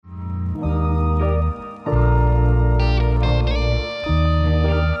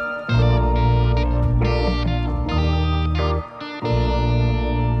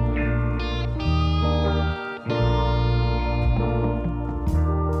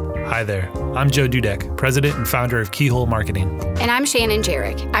Hi there. I'm Joe Dudek, president and founder of Keyhole Marketing. And I'm Shannon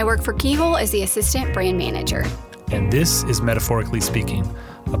Jarek. I work for Keyhole as the assistant brand manager. And this is Metaphorically Speaking,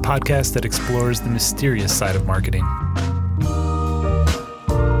 a podcast that explores the mysterious side of marketing.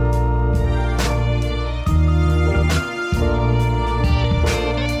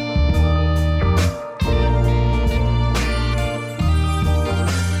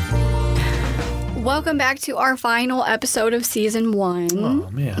 Welcome back to our final episode of season 1. Oh,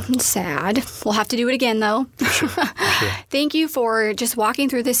 man. Sad. We'll have to do it again, though. For sure. Thank you for just walking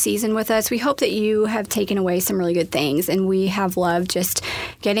through this season with us. We hope that you have taken away some really good things, and we have loved just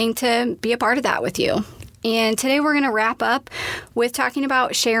getting to be a part of that with you. And today we're going to wrap up with talking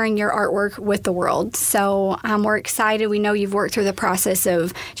about sharing your artwork with the world. So we're excited. We know you've worked through the process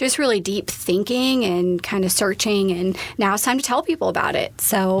of just really deep thinking and kind of searching, and now it's time to tell people about it.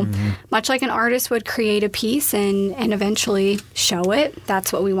 So much like an artist would create a piece and eventually show it,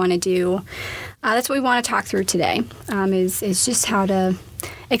 that's what we want to do. That's what we want to talk through today, is just how to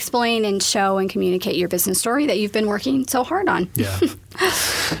explain and show and communicate your business story that you've been working so hard on. Yeah.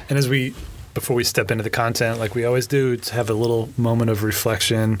 And before we step into the content, like we always do, to have a little moment of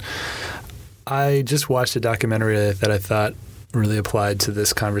reflection. I just watched a documentary that I thought really applied to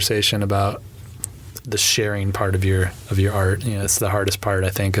this conversation about the sharing part of your art. You know, it's the hardest part, I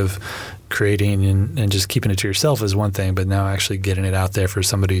think, of creating and just keeping it to yourself is one thing, but now actually getting it out there for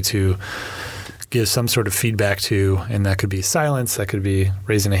somebody to give some sort of feedback to, and that could be silence, that could be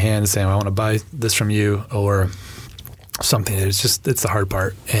raising a hand and saying, I want to buy this from you, or something. It's the hard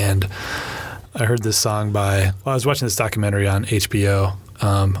part. And I heard this song I was watching this documentary on HBO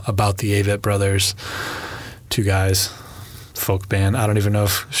about the Avett Brothers, two guys, folk band. I don't even know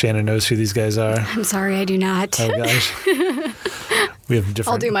if Shannon knows who these guys are. I'm sorry, I do not. Oh, gosh. We have different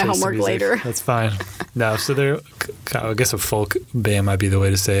I'll do my homework later. That's fine. No, so they're, I guess a folk band might be the way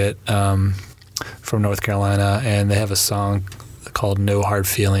to say it, from North Carolina, and they have a song called No Hard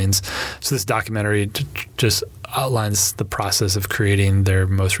Feelings. So this documentary just outlines the process of creating their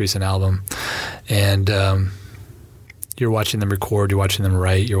most recent album. And you're watching them record, you're watching them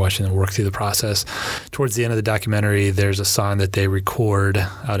write, you're watching them work through the process. Towards the end of the documentary, there's a song that they record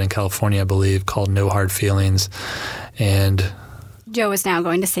out in California, I believe, called No Hard Feelings. And Joe is now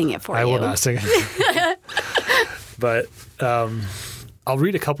going to sing it for you. I will not sing it. But I'll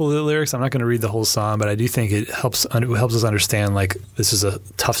read a couple of the lyrics. I'm not going to read the whole song, but I do think it helps us understand, like, this is a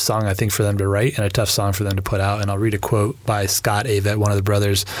tough song, I think, for them to write and a tough song for them to put out. And I'll read a quote by Scott Avett, one of the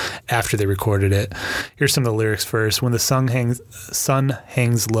brothers, after they recorded it. Here's some of the lyrics first. When the sun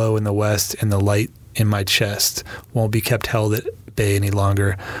hangs low in the west and the light in my chest won't be kept held at bay any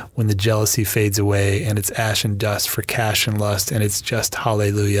longer, when the jealousy fades away and it's ash and dust for cash and lust, and it's just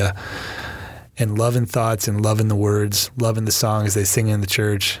hallelujah. And love in thoughts and love in the words, love in the songs they sing in the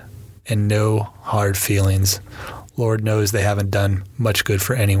church, and no hard feelings. Lord knows they haven't done much good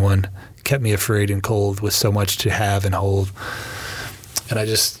for anyone, kept me afraid and cold with so much to have and hold. And I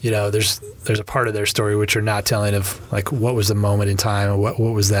just, there's a part of their story which are not telling of, like, what was the moment in time, or what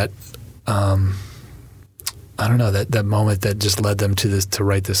was that, I don't know, that moment that just led them to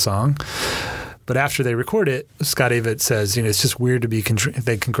write this song. But after they record it, Scott Avett says, it's just weird to be,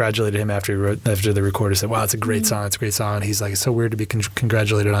 they congratulated him after they recorded, said, wow, it's a great song, it's a great song. And he's like, it's so weird to be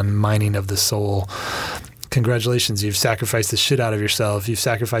congratulated on mining of the soul. Congratulations, you've sacrificed the shit out of yourself. You've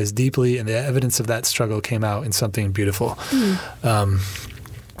sacrificed deeply, and the evidence of that struggle came out in something beautiful.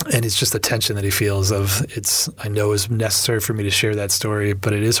 And it's just the tension that he feels of, I know it's necessary for me to share that story,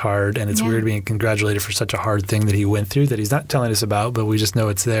 but it is hard, and it's weird being congratulated for such a hard thing that he went through that he's not telling us about, but we just know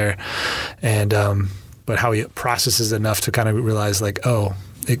it's there. And but how he processes enough to kind of realize, like,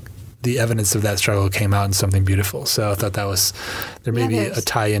 the evidence of that struggle came out in something beautiful. So I thought there may be a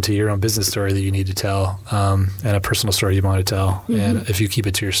tie into your own business story that you need to tell, and a personal story you want to tell. And if you keep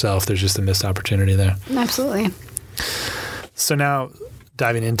it to yourself, there's just a missed opportunity there. Absolutely. So now,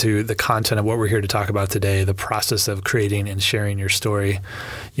 diving into the content of what we're here to talk about today, the process of creating and sharing your story.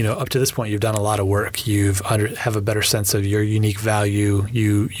 Up to this point, you've done a lot of work. You have a better sense of your unique value.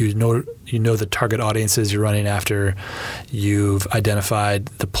 You know the target audiences you're running after. You've identified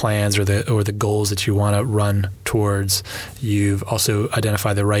the plans or the goals that you want to run towards. You've also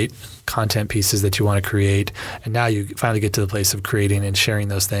identified the right content pieces that you want to create. And now you finally get to the place of creating and sharing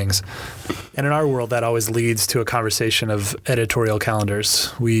those things. And in our world, that always leads to a conversation of editorial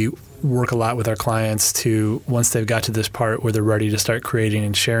calendars. We work a lot with our clients to, once they've got to this part where they're ready to start creating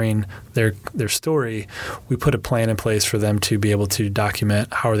and sharing their story, we put a plan in place for them to be able to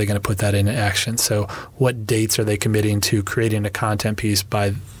document how are they going to put that into action. So what dates are they committing to creating a content piece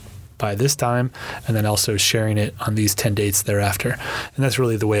by by this time, and then also sharing it on these 10 dates thereafter. And that's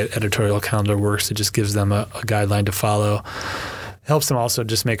really the way an editorial calendar works. It just gives them a guideline to follow. It helps them also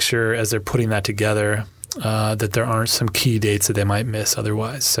just make sure as they're putting that together that there aren't some key dates that they might miss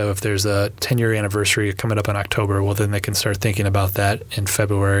otherwise. So if there's a 10-year anniversary coming up in October, well, then they can start thinking about that in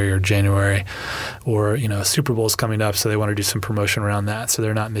February or January. Or, Super Bowl's coming up, so they want to do some promotion around that. So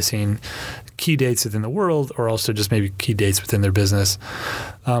they're not missing key dates within the world, or also just maybe key dates within their business.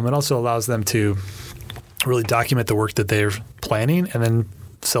 It also allows them to really document the work that they're planning and then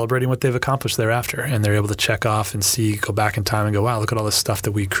celebrating what they've accomplished thereafter. And they're able to check off and go back in time and go, wow, look at all this stuff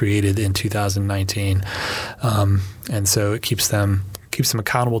that we created in 2019. And so it keeps them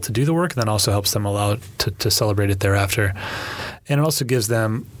accountable to do the work, and then also helps them allow to celebrate it thereafter. And it also gives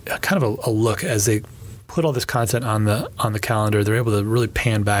them kind of a look as they put all this content on the calendar. They're able to really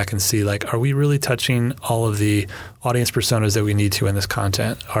pan back and see, like, are we really touching all of the audience personas that we need to in this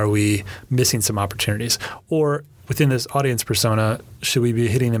content? Are we missing some opportunities? Or within this audience persona, should we be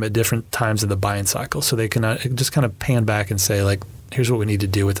hitting them at different times in the buying cycle? So they can just kind of pan back and say, like, here's what we need to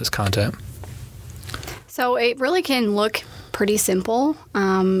do with this content. So it really can look pretty simple.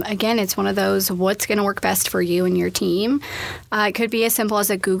 Again, it's one of those, what's going to work best for you and your team. It could be as simple as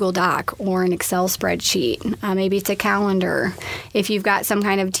a Google Doc or an Excel spreadsheet. Maybe it's a calendar. If you've got some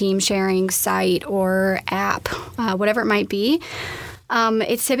kind of team sharing site or app, whatever it might be.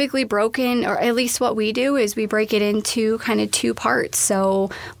 It's typically broken, or at least what we do is we break it into kind of two parts. So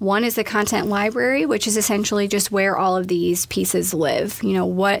one is the content library, which is essentially just where all of these pieces live.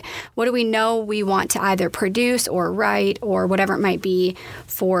 What do we know we want to either produce or write or whatever it might be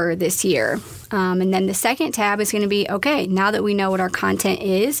for this year. And then the second tab is going to be, okay, now that we know what our content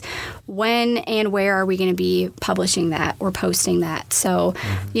is, when and where are we going to be publishing that or posting that? So,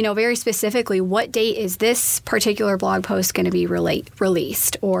 very specifically, what date is this particular blog post going to be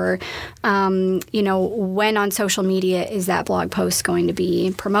released? Or, when on social media is that blog post going to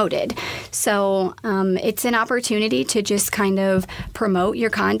be promoted? So it's an opportunity to just kind of promote your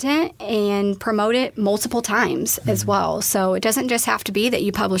content and promote it multiple times as well. So it doesn't just have to be that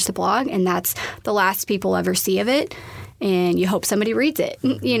you publish the blog and that's the last people ever see of it, and you hope somebody reads it,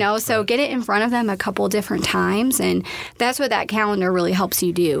 so get it in front of them a couple different times. And that's what that calendar really helps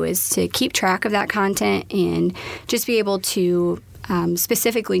you do, is to keep track of that content and just be able to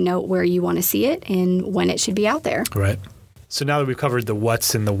specifically note where you want to see it and when it should be out there. Right. So now that we've covered the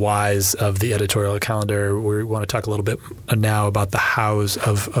what's and the whys of the editorial calendar, we want to talk a little bit now about the hows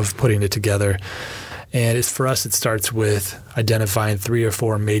of putting it together. And for us, it starts with identifying 3 or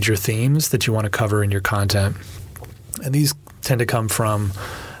 4 major themes that you want to cover in your content. And these tend to come from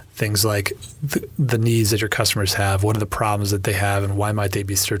things like the needs that your customers have. What are the problems that they have, and why might they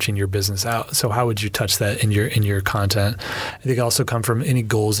be searching your business out? So how would you touch that in your content? I think it also come from any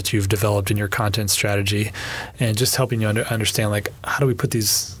goals that you've developed in your content strategy, and just helping you understand, like, how do we put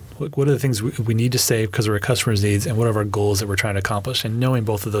these, what are the things we need to say because of our customers' needs, and what are our goals that we're trying to accomplish? And knowing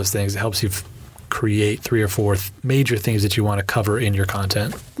both of those things, it helps you create 3 or 4 major things that you want to cover in your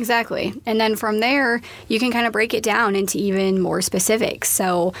content. Exactly. And then from there, you can kind of break it down into even more specifics.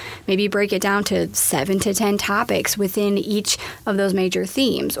 So maybe break it down to 7 to 10 topics within each of those major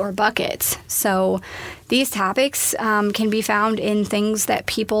themes or buckets. So these topics can be found in things that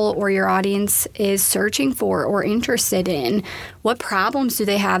people or your audience is searching for or interested in. What problems do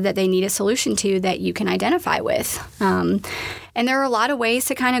they have that they need a solution to that you can identify with? And there are a lot of ways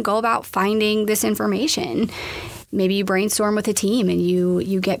to kind of go about finding this information. Maybe you brainstorm with a team and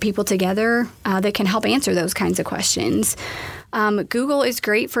you get people together that can help answer those kinds of questions. Google is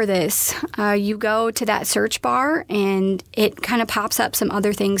great for this. You go to that search bar and it kind of pops up some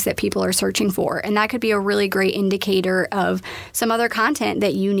other things that people are searching for. And that could be a really great indicator of some other content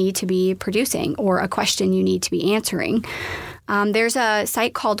that you need to be producing or a question you need to be answering. There's a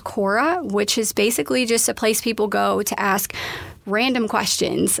site called Quora, which is basically just a place people go to ask random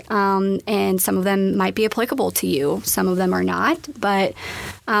questions, and some of them might be applicable to you. Some of them are not, but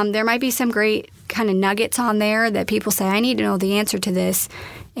there might be some great kind of nuggets on there that people say, I need to know the answer to this,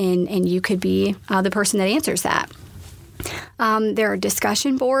 and you could be the person that answers that. There are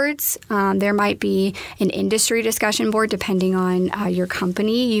discussion boards. There might be an industry discussion board depending on your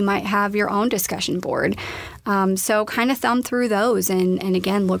company. You might have your own discussion board. So kind of thumb through those and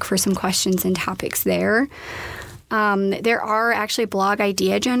again, look for some questions and topics there. There are actually blog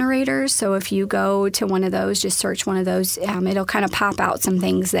idea generators. So if you go to one of those, just search one of those, it'll kind of pop out some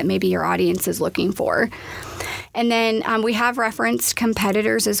things that maybe your audience is looking for. And then we have referenced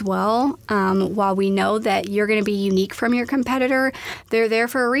competitors as well. While we know that you're going to be unique from your competitor, they're there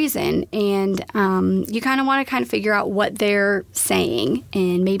for a reason. And you kind of want to figure out what they're saying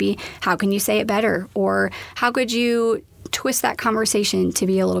and maybe how can you say it better, or how could you twist that conversation to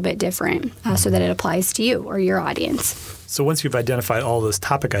be a little bit different so that it applies to you or your audience. So once you've identified all those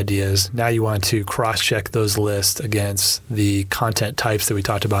topic ideas, now you want to cross-check those lists against the content types that we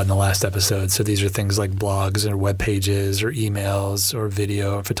talked about in the last episode. So these are things like blogs or web pages or emails or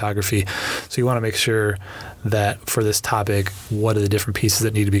video or photography. So you want to make sure that for this topic, what are the different pieces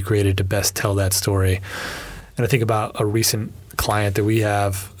that need to be created to best tell that story? And I think about a recent client that we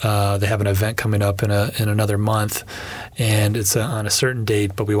have. They have an event coming up in another month, and it's on a certain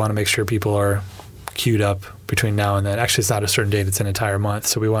date, but we want to make sure people are queued up between now and then. Actually, it's not a certain date, it's an entire month.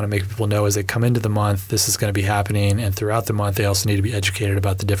 So we want to make people know as they come into the month, this is going to be happening. And throughout the month, they also need to be educated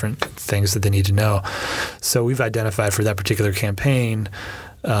about the different things that they need to know. So we've identified for that particular campaign,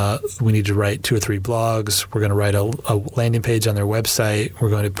 we need to write 2 or 3 blogs. We're going to write a landing page on their website. We're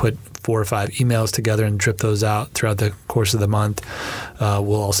going to put 4 or 5 emails together and drip those out throughout the course of the month.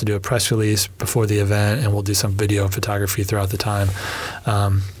 We'll also do a press release before the event, and we'll do some video and photography throughout the time.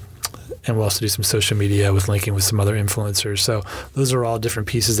 And we'll also do some social media with linking with some other influencers. So those are all different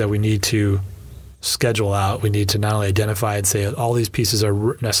pieces that we need to schedule out. We need to not only identify and say all these pieces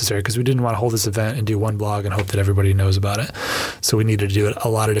are necessary, because we didn't want to hold this event and do one blog and hope that everybody knows about it. So we need to do it a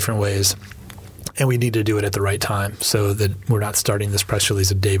lot of different ways. And we need to do it at the right time so that we're not starting this press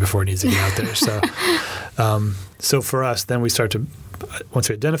release a day before it needs to get out there. So for us, then we start to, once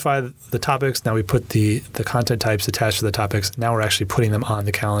we identify the topics, now we put the content types attached to the topics. Now we're actually putting them on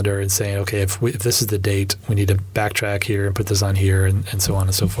the calendar and saying, okay, if this is the date, we need to backtrack here and put this on here, and so on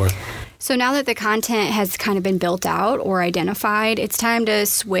and so forth. So now that the content has kind of been built out or identified, it's time to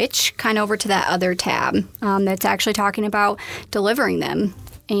switch kind of over to that other tab that's actually talking about delivering them.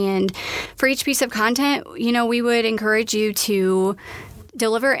 And for each piece of content, we would encourage you to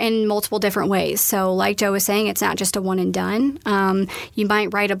deliver in multiple different ways. So like Joe was saying, it's not just a one and done. You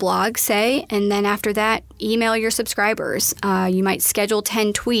might write a blog, say, and then after that, email your subscribers. You might schedule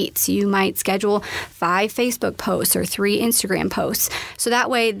 10 tweets. You might schedule 5 Facebook posts or 3 Instagram posts. So that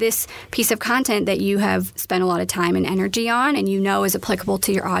way, this piece of content that you have spent a lot of time and energy on and is applicable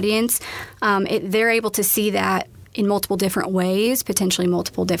to your audience, they're able to see that in multiple different ways, potentially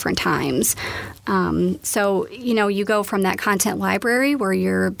multiple different times. So, you go from that content library where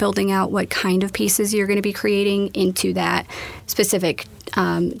you're building out what kind of pieces you're going to be creating into that specific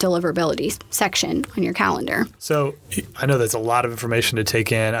deliverability section on your calendar. So I know there's a lot of information to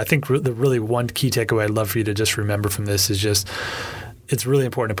take in. I think the really one key takeaway I'd love for you to just remember from this is just, it's really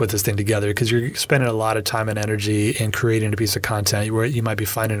important to put this thing together because you're spending a lot of time and energy in creating a piece of content where you might be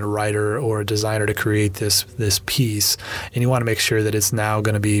finding a writer or a designer to create this piece, and you want to make sure that it's now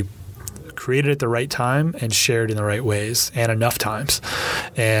going to be created at the right time and shared in the right ways and enough times.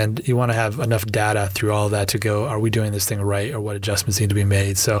 And you want to have enough data through all of that to go, are we doing this thing right, or what adjustments need to be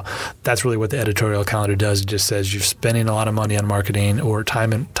made? So that's really what the editorial calendar does. It just says you're spending a lot of money on marketing, or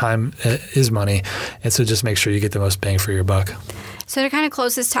time is money. And so just make sure you get the most bang for your buck. So to kind of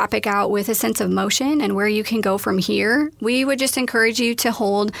close this topic out with a sense of motion and where you can go from here, we would just encourage you to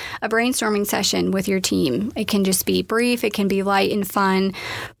hold a brainstorming session with your team. It can just be brief, it can be light and fun,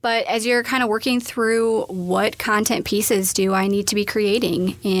 but as you're kind of working through what content pieces do I need to be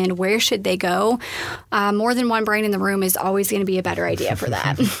creating and where should they go, more than one brain in the room is always going to be a better idea for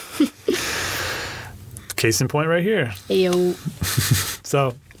that. Case in point right here. Ew.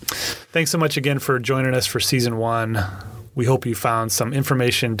 So thanks so much again for joining us for Season 1. We hope you found some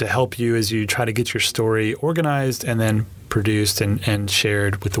information to help you as you try to get your story organized and then produced and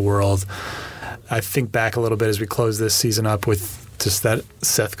shared with the world. I think back a little bit as we close this season up with just that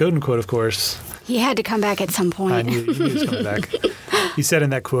Seth Godin quote, of course. He had to come back at some point. I knew he was coming back. He said in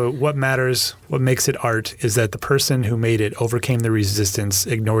that quote, "What matters, what makes it art, is that the person who made it overcame the resistance,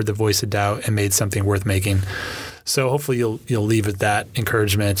 ignored the voice of doubt, and made something worth making." So hopefully you'll leave with that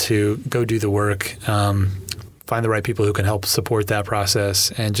encouragement to go do the work, find the right people who can help support that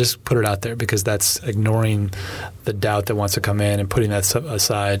process, and just put it out there, because that's ignoring the doubt that wants to come in and putting that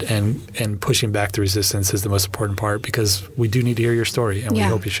aside and pushing back the resistance is the most important part, because we do need to hear your story, and we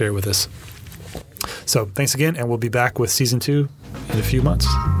hope you share it with us. So thanks again, and we'll be back with Season 2 in a few months.